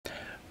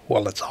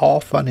Well, it's all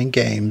fun and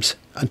games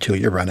until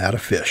you run out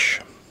of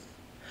fish.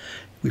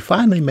 We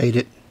finally made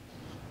it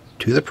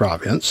to the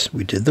province.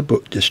 We did the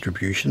book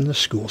distribution, the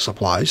school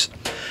supplies,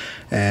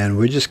 and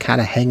we're just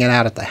kind of hanging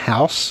out at the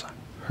house.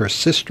 Her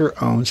sister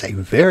owns a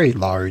very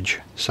large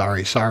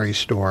Sari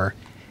store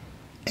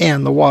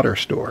and the water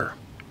store,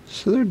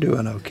 so they're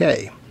doing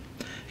okay.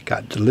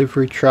 Got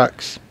delivery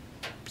trucks,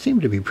 seem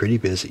to be pretty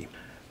busy.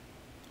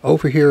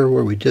 Over here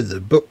where we did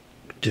the book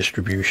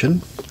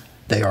distribution,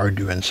 they are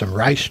doing some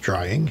rice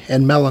drying,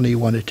 and Melanie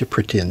wanted to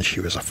pretend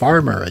she was a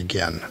farmer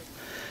again.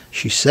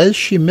 She says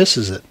she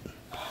misses it,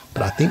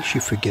 but I think she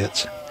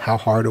forgets how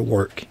hard a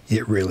work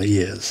it really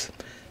is.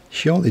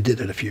 She only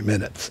did it a few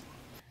minutes.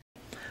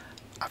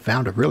 I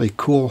found a really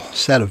cool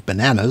set of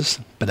bananas,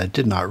 but I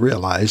did not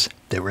realize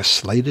they were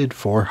slated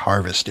for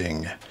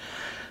harvesting.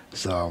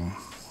 So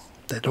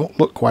they don't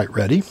look quite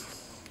ready.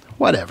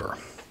 Whatever.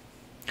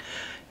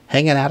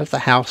 Hanging out at the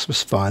house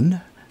was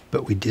fun,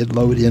 but we did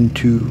load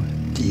into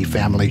the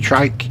family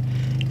trike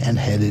and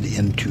headed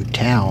into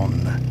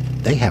town.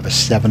 They have a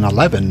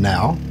 7-Eleven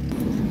now.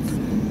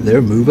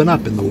 They're moving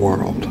up in the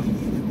world.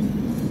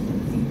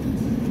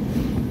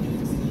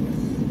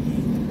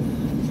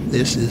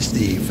 This is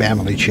the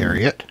family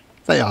chariot.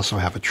 They also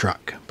have a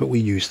truck, but we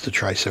used the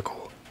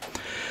tricycle.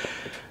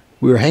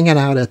 We were hanging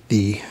out at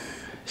the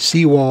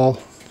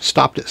Seawall,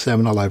 stopped at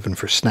 7-Eleven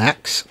for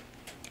snacks.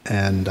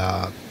 And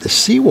the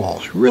seawall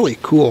is really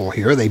cool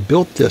here. They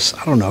built this,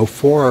 I don't know,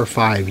 4 or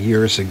 5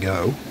 years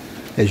ago.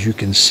 As you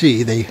can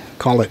see, they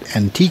call it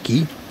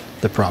Antique,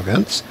 the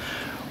province,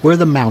 where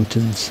the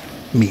mountains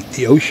meet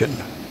the ocean.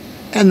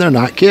 And they're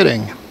not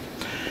kidding.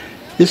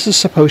 This is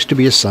supposed to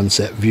be a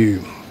sunset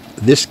view.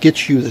 This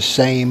gets you the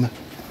same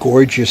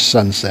gorgeous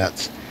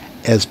sunsets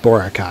as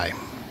Boracay,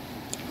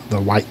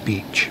 the white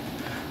beach.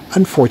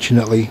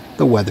 Unfortunately,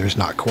 the weather's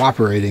not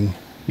cooperating.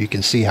 You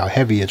can see how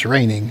heavy it's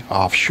raining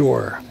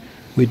offshore.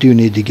 We do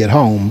need to get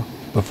home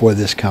before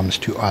this comes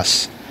to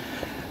us.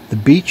 The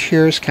beach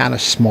here is kind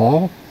of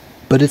small,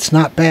 but it's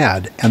not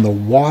bad, and the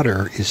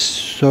water is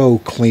so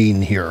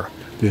clean here.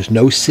 There's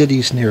no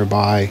cities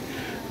nearby,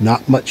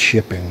 not much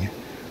shipping.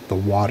 The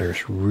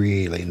water's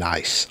really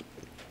nice.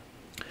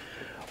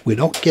 We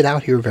don't get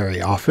out here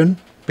very often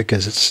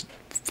because it's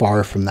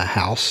far from the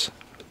house.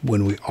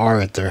 When we are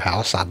at their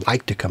house, I'd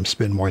like to come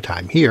spend more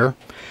time here.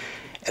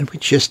 And we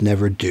just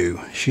never do.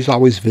 She's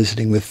always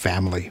visiting with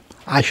family.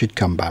 I should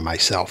come by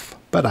myself,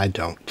 but I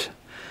don't.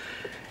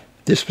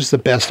 This was the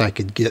best I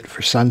could get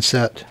for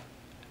sunset.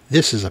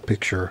 This is a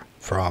picture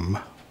from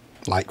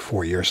like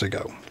 4 years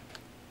ago.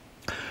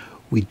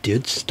 We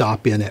did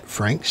stop in at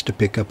Frank's to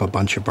pick up a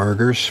bunch of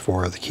burgers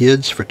for the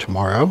kids for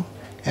tomorrow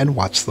and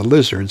watch the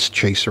lizards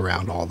chase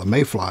around all the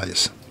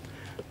mayflies.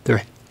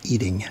 They're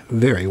eating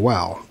very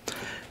well.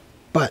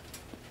 But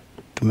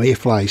the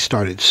mayflies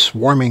started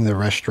swarming the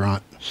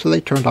restaurant, so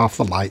they turned off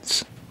the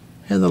lights,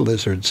 and the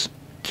lizards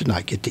did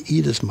not get to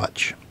eat as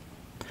much.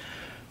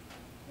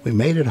 We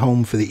made it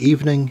home for the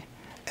evening,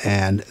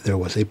 and there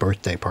was a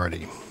birthday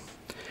party.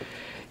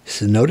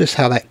 So notice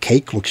how that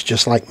cake looks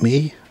just like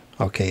me?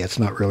 Okay, it's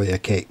not really a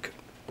cake.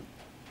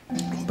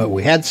 But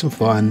we had some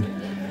fun,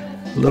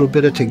 a little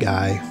bit of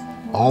Tagay,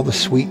 all the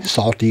sweet,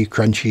 salty,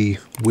 crunchy,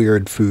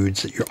 weird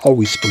foods that you're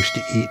always supposed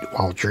to eat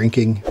while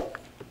drinking,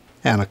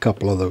 and a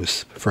couple of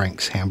those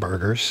Frank's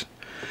hamburgers.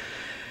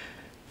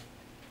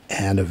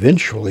 And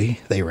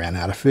eventually they ran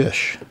out of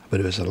fish, but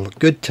it was a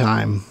good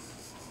time.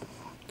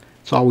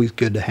 It's always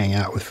good to hang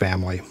out with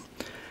family.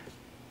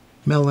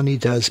 Melanie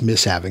does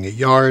miss having a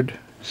yard,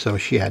 so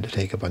she had to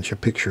take a bunch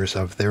of pictures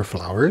of their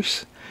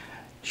flowers.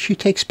 She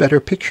takes better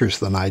pictures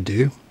than I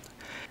do.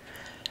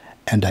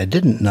 And I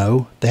didn't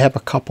know they have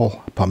a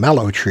couple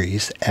pomelo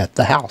trees at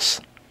the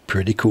house.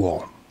 Pretty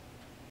cool.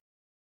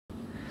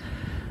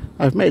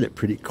 I've made it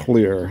pretty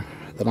clear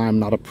that I'm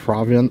not a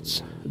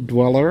province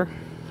dweller.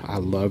 I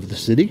love the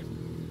city.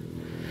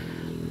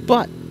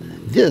 But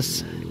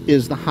this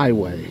is the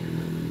highway.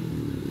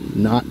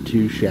 Not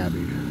too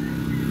shabby.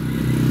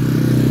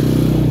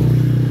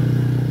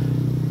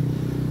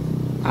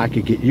 I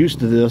could get used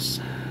to this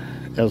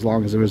as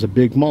long as there was a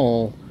big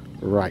mall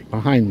right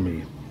behind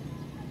me.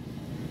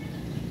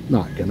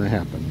 Not gonna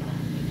happen.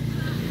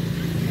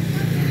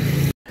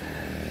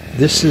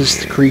 This is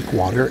the creek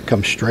water. It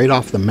comes straight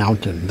off the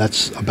mountain.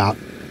 That's about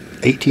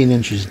 18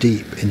 inches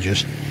deep and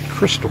just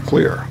crystal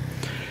clear.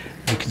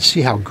 You can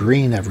see how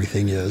green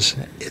everything is.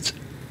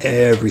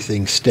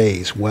 Everything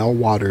stays well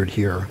watered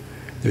here.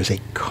 There's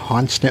a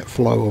constant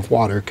flow of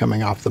water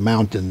coming off the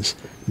mountains.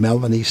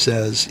 Melanie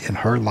says in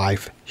her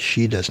life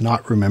she does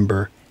not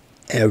remember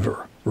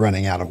ever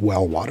running out of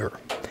well water.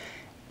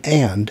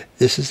 And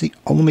this is the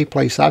only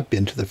place I've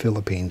been to the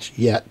Philippines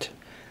yet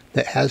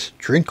that has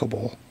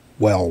drinkable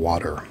well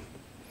water.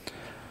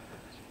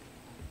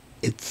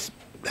 It's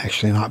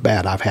actually not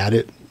bad. I've had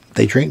it.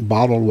 They drink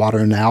bottled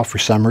water now for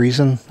some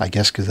reason, I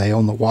guess because they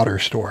own the water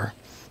store.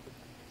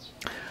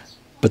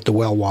 But the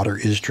well water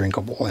is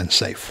drinkable and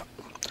safe.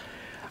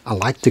 I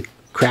like the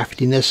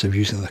craftiness of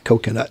using the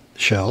coconut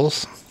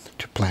shells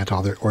to plant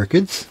all their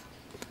orchids.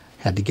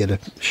 Had to get a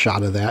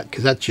shot of that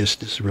because that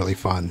just is really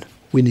fun.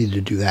 We need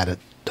to do that at,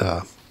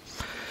 well,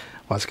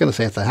 I was going to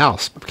say at the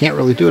house, but can't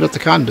really do it at the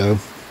condo.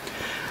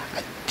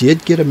 I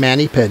did get a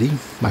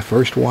mani-pedi, my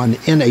first one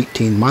in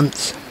 18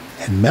 months,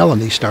 and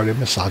Melanie started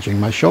massaging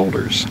my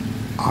shoulders.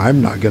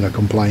 I'm not going to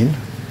complain.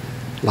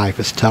 Life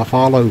is tough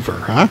all over,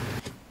 huh?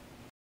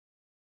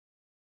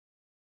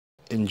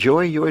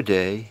 Enjoy your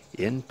day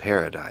in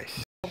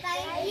paradise.